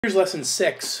Here's lesson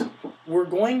 6. We're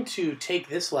going to take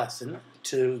this lesson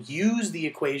to use the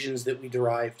equations that we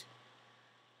derived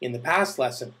in the past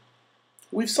lesson.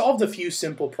 We've solved a few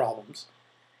simple problems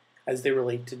as they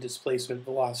relate to displacement,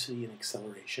 velocity, and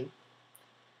acceleration.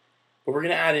 But we're going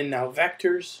to add in now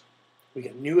vectors, we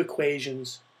get new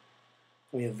equations,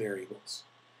 and we have variables.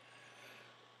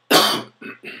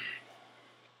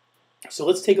 So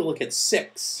let's take a look at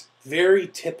 6 very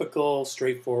typical,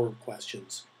 straightforward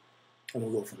questions. And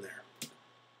we'll go from there.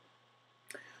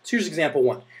 So here's example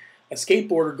 1. A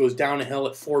skateboarder goes down a hill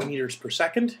at 4 meters per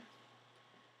second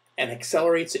and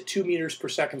accelerates at 2 meters per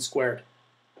second squared.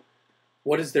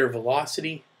 What is their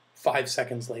velocity 5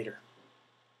 seconds later?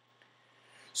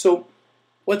 So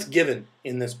what's given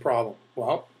in this problem?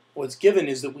 Well, what's given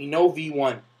is that we know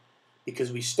V1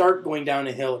 because we start going down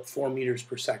a hill at 4 meters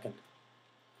per second.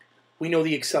 We know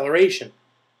the acceleration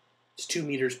is 2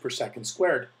 meters per second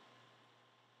squared.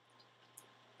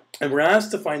 And we're asked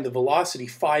to find the velocity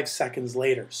 5 seconds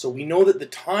later. So we know that the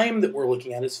time that we're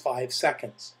looking at is 5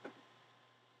 seconds.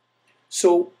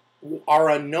 So our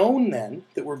unknown then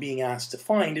that we're being asked to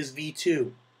find is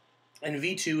V2. And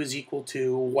V2 is equal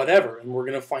to whatever, and we're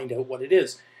going to find out what it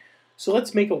is. So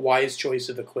let's make a wise choice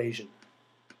of equation.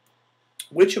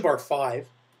 Which of our 5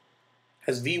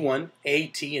 has V1, A,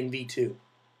 T, and V2?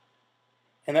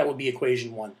 And that would be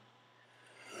equation 1.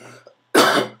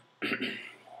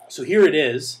 So here it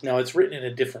is. Now it's written in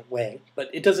a different way, but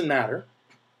it doesn't matter.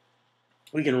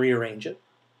 We can rearrange it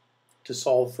to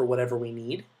solve for whatever we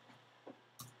need.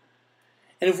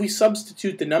 And if we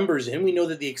substitute the numbers in, we know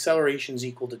that the acceleration is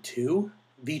equal to 2.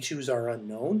 V2 is our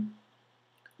unknown.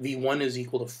 V1 is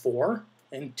equal to 4,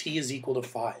 and T is equal to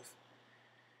 5.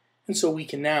 And so we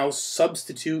can now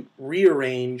substitute,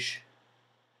 rearrange,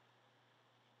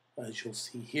 as you'll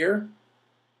see here.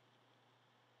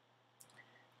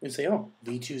 And say, oh,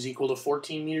 V2 is equal to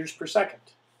 14 meters per second.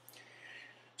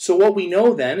 So what we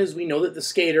know then is we know that the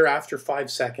skater, after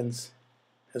 5 seconds,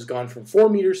 has gone from 4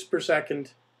 meters per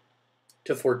second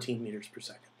to 14 meters per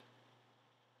second.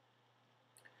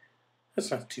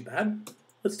 That's not too bad.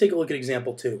 Let's take a look at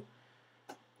example 2.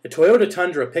 A Toyota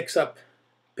Tundra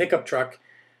pickup truck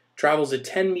travels at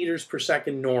 10 meters per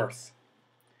second north.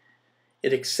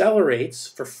 It accelerates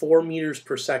for 4 meters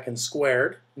per second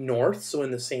squared north, so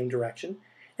in the same direction,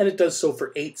 and it does so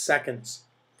for 8 seconds.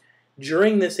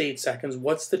 During this 8 seconds,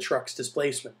 what's the truck's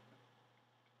displacement?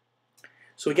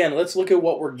 So again, let's look at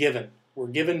what we're given. We're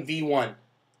given V1,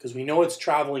 because we know it's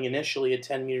traveling initially at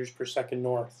 10 meters per second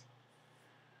north.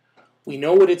 We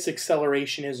know what its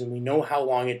acceleration is, and we know how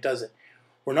long it does it.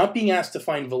 We're not being asked to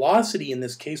find velocity in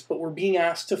this case, but we're being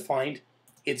asked to find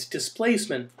its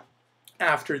displacement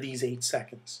after these 8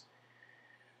 seconds.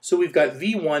 So we've got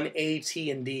V1, A, T,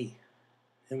 and D.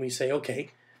 And we say, okay,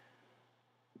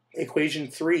 equation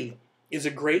 3 is a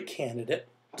great candidate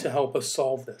to help us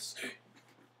solve this.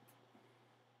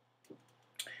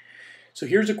 So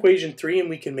here's equation 3, and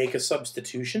we can make a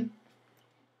substitution.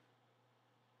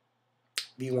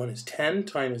 V1 is 10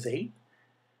 times 8.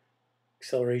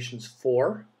 Acceleration is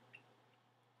 4.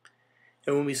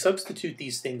 And when we substitute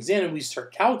these things in and we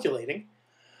start calculating,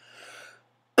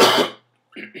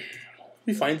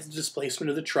 we find the displacement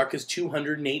of the truck is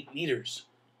 208 meters,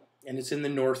 and it's in the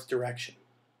north direction.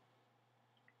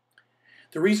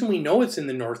 The reason we know it's in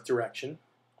the north direction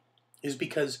is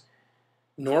because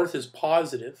north is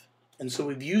positive, and so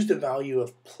we've used a value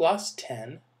of plus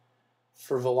 10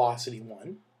 for velocity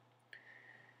 1,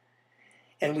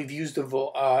 and we've used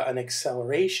an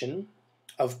acceleration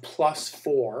of plus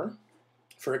 4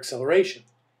 for acceleration.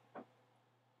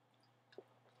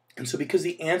 And so because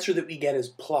the answer that we get is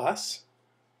plus,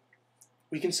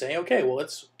 we can say, okay, well,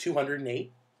 it's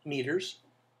 208 meters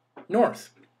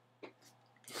north.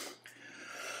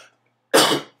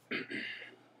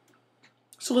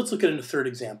 So let's look at a third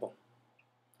example.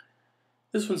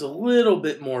 This one's a little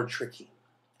bit more tricky.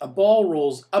 A ball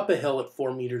rolls up a hill at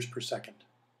 4 meters per second.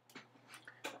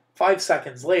 5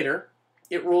 seconds later,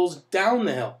 it rolls down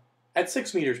the hill at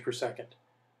 6 meters per second.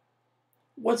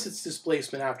 What's its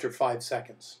displacement after 5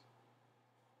 seconds?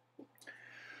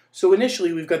 So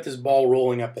initially, we've got this ball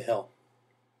rolling up a hill.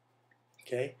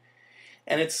 Okay?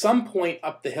 And at some point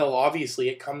up the hill, obviously,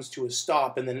 it comes to a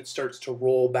stop, and then it starts to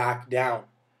roll back down.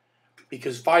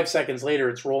 Because 5 seconds later,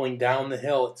 it's rolling down the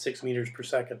hill at 6 meters per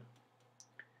second.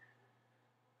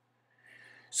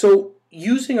 So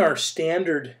using our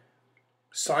standard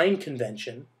sign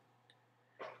convention,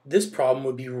 this problem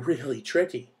would be really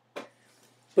tricky.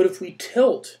 But if we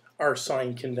tilt our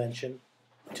sign convention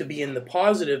to be in the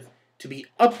positive, to be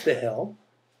up the hill,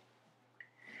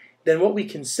 then what we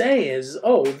can say is,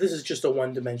 oh, this is just a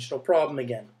one-dimensional problem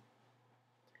again.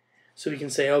 So we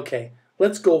can say, okay,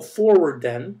 let's go forward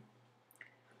then,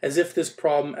 as if this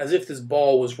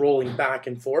ball was rolling back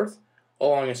and forth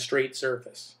along a straight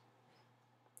surface.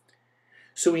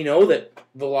 So we know that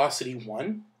velocity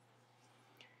 1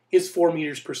 is 4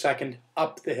 meters per second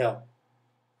up the hill.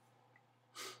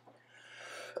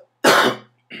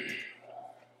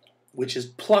 Which is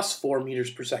plus 4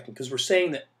 meters per second, because we're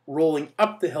saying that rolling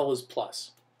up the hill is plus.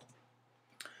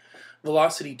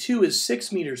 Velocity 2 is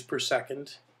 6 meters per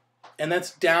second, and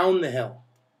that's down the hill.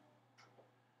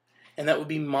 And that would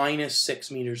be minus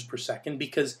 6 meters per second,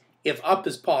 because if up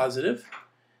is positive,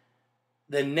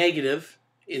 then negative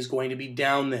is going to be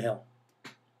down the hill.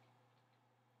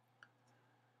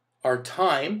 Our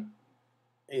time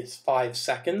is 5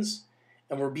 seconds,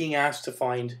 and we're being asked to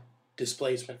find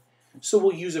displacement. So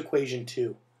we'll use equation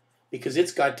 2, because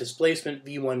it's got displacement,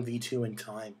 v1, v2, and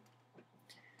time.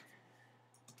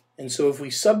 And so if we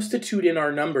substitute in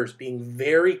our numbers, being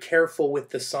very careful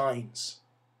with the signs,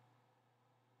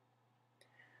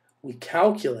 we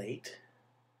calculate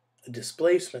a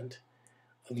displacement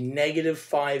of negative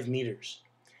 5 meters.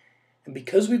 And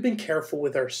because we've been careful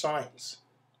with our signs,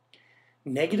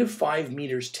 negative 5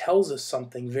 meters tells us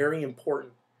something very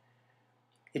important.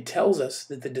 It tells us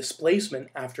that the displacement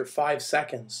after 5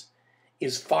 seconds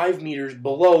is 5 meters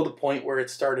below the point where it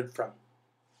started from.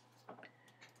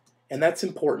 And that's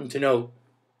important to note.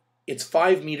 It's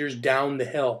 5 meters down the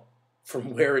hill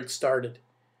from where it started.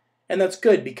 And that's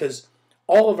good because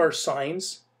all of our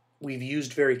signs we've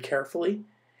used very carefully.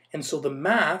 And so the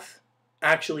math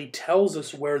actually tells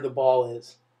us where the ball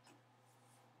is.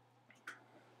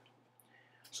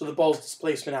 So the ball's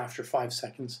displacement after 5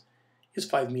 seconds is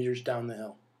 5 meters down the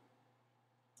hill.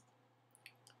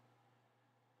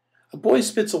 A boy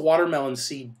spits a watermelon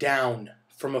seed down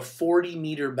from a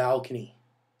 40-meter balcony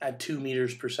at 2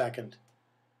 meters per second.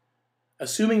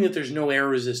 Assuming that there's no air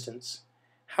resistance,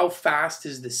 how fast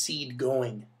is the seed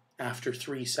going after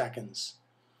 3 seconds?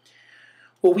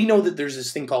 Well, we know that there's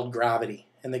this thing called gravity,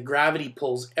 and that gravity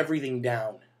pulls everything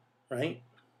down, right?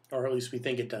 Or at least we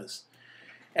think it does.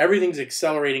 Everything's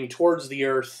accelerating towards the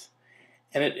Earth,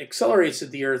 and it accelerates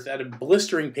at the Earth at a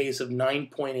blistering pace of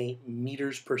 9.8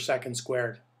 meters per second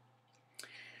squared.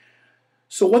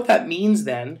 So what that means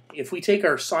then, if we take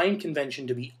our sign convention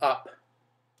to be up,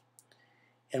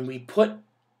 and we put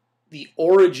the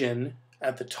origin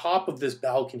at the top of this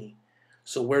balcony,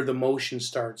 so where the motion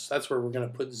starts, that's where we're going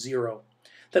to put 0.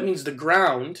 That means the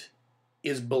ground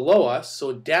is below us,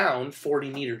 so down 40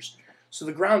 meters. So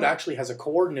the ground actually has a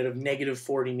coordinate of negative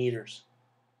 40 meters.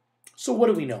 So what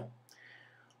do we know?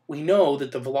 We know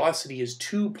that the velocity is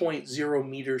 2.0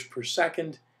 meters per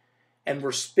second, and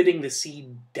we're spitting the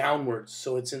seed downwards,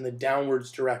 so it's in the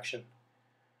downwards direction.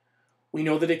 We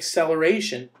know that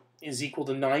acceleration is equal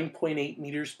to 9.8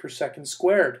 meters per second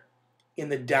squared in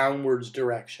the downwards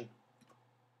direction.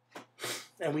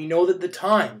 And we know that the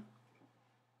time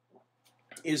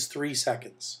is 3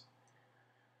 seconds.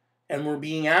 And we're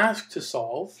being asked to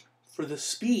solve for the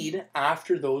speed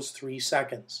after those 3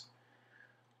 seconds,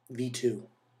 v2.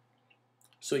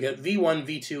 So we got v1,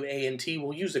 v2, a, and t.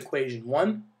 We'll use equation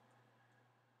 1.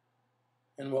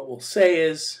 And what we'll say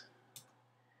is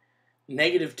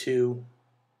negative 2,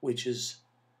 which is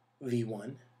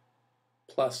v1,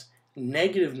 plus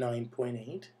negative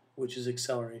 9.8, which is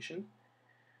acceleration,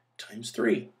 times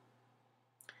 3.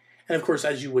 And of course,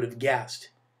 as you would have guessed,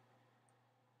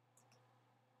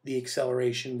 the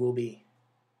acceleration will be,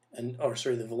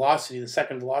 the velocity, the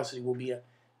second velocity will be a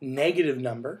negative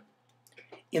number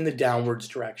in the downwards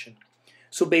direction.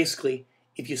 So basically,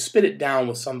 if you spit it down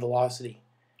with some velocity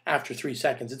after 3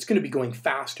 seconds, it's going to be going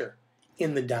faster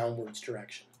in the downwards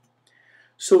direction.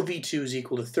 So v2 is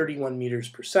equal to 31 meters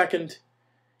per second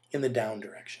in the down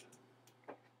direction.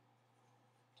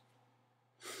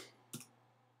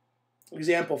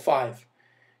 Example 5.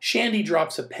 Shandy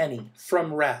drops a penny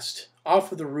from rest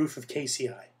off of the roof of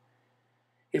KCI.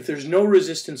 If there's no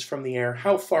resistance from the air,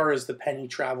 how far has the penny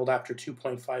traveled after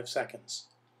 2.5 seconds?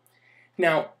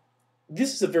 Now,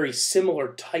 this is a very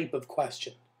similar type of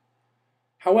question.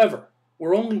 However,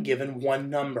 we're only given one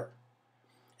number,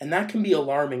 and that can be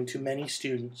alarming to many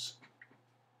students.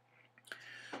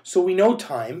 So we know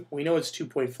time, we know it's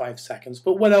 2.5 seconds,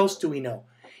 but what else do we know?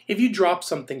 If you drop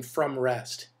something from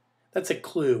rest, that's a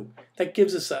clue. That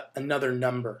gives us another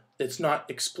number that's not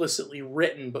explicitly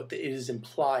written, but that it is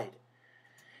implied.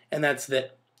 And that's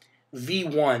that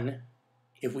v1,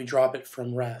 if we drop it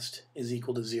from rest, is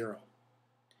equal to 0.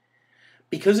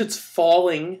 Because it's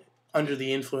falling under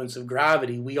the influence of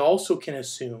gravity, we also can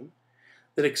assume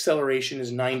that acceleration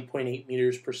is 9.8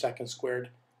 meters per second squared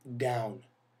down.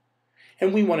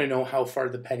 And we want to know how far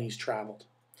the penny's traveled.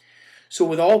 So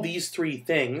with all these three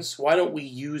things, why don't we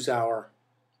use our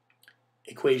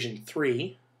equation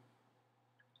 3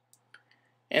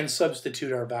 and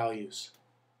substitute our values?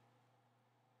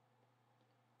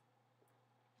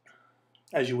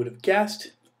 As you would have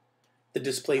guessed, the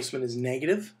displacement is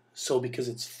negative, so because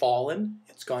it's fallen,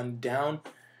 it's gone down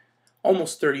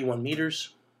almost 31 meters.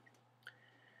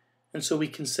 And so we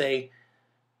can say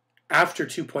after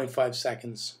 2.5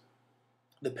 seconds,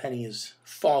 the penny has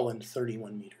fallen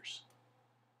 31 meters.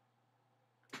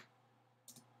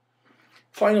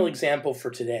 Final example for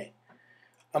today.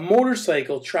 A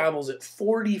motorcycle travels at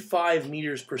 45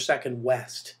 meters per second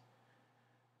west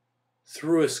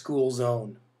through a school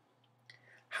zone.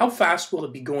 How fast will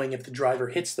it be going if the driver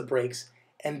hits the brakes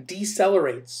and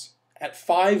decelerates at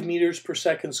 5 meters per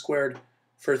second squared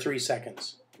for 3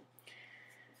 seconds?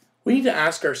 We need to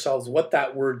ask ourselves what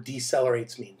that word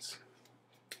decelerates means.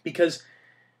 Because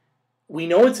we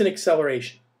know it's an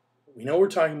acceleration. We know we're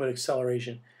talking about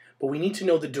acceleration, but we need to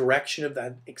know the direction of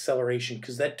that acceleration,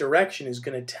 because that direction is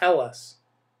going to tell us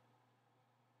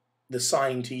the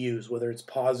sign to use, whether it's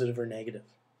positive or negative.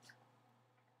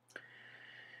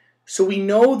 So we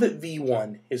know that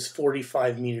V1 is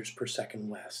 45 meters per second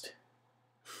west.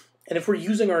 And if we're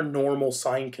using our normal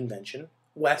sign convention,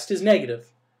 west is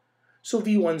negative. So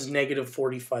V1 is negative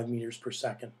 45 meters per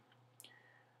second.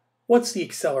 What's the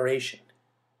acceleration?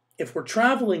 If we're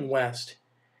traveling west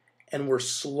and we're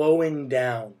slowing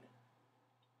down,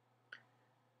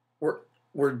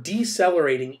 we're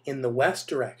decelerating in the west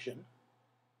direction.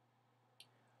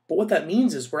 But what that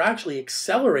means is we're actually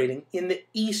accelerating in the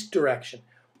east direction.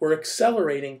 We're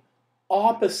accelerating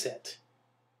opposite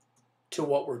to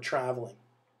what we're traveling.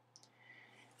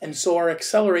 And so our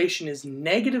acceleration is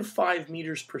negative 5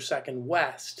 meters per second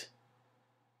west.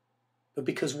 But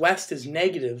because west is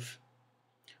negative,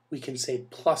 we can say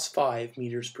plus 5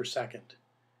 meters per second.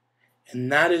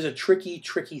 And that is a tricky,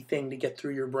 tricky thing to get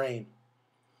through your brain.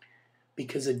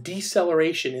 Because a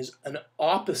deceleration is an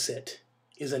opposite,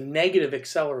 is a negative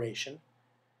acceleration.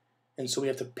 And so we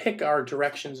have to pick our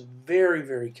directions very,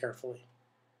 very carefully.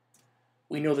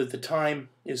 We know that the time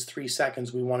is 3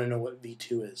 seconds. We want to know what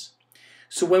V2 is.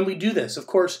 So when we do this, of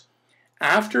course,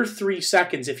 after 3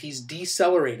 seconds, if he's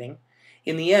decelerating,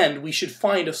 in the end, we should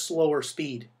find a slower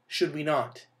speed, should we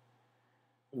not?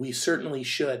 We certainly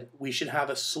should. We should have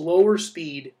a slower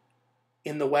speed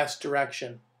in the west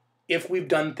direction if we've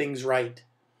done things right.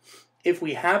 If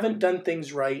we haven't done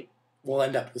things right, we'll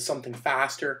end up with something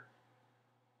faster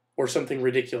or something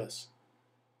ridiculous.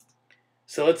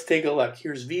 So let's take a look.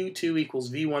 Here's V2 equals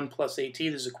V1 plus AT.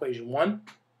 This is equation 1.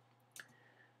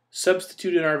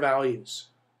 Substitute in our values.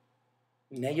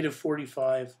 Negative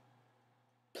 45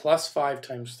 plus 5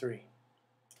 times 3.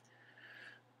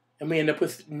 And we end up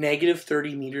with negative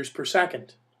 30 meters per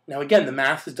second. Now again, the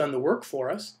math has done the work for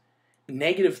us.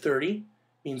 Negative 30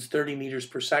 means 30 meters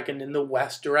per second in the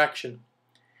west direction.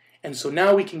 And so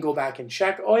now we can go back and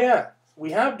check, oh yeah,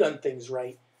 we have done things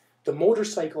right. The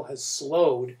motorcycle has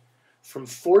slowed from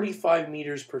 45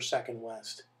 meters per second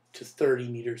west to 30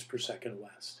 meters per second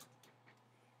west.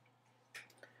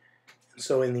 And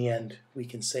so in the end, we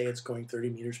can say it's going 30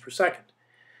 meters per second.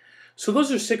 So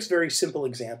those are 6 very simple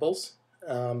examples.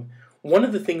 One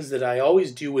of the things that I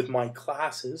always do with my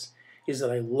classes is that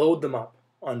I load them up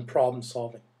on problem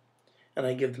solving. And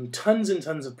I give them tons and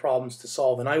tons of problems to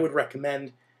solve. And I would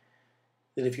recommend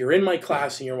that if you're in my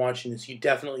class and you're watching this, you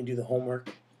definitely do the homework.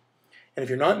 And if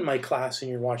you're not in my class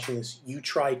and you're watching this, you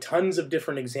try tons of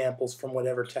different examples from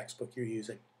whatever textbook you're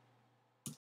using.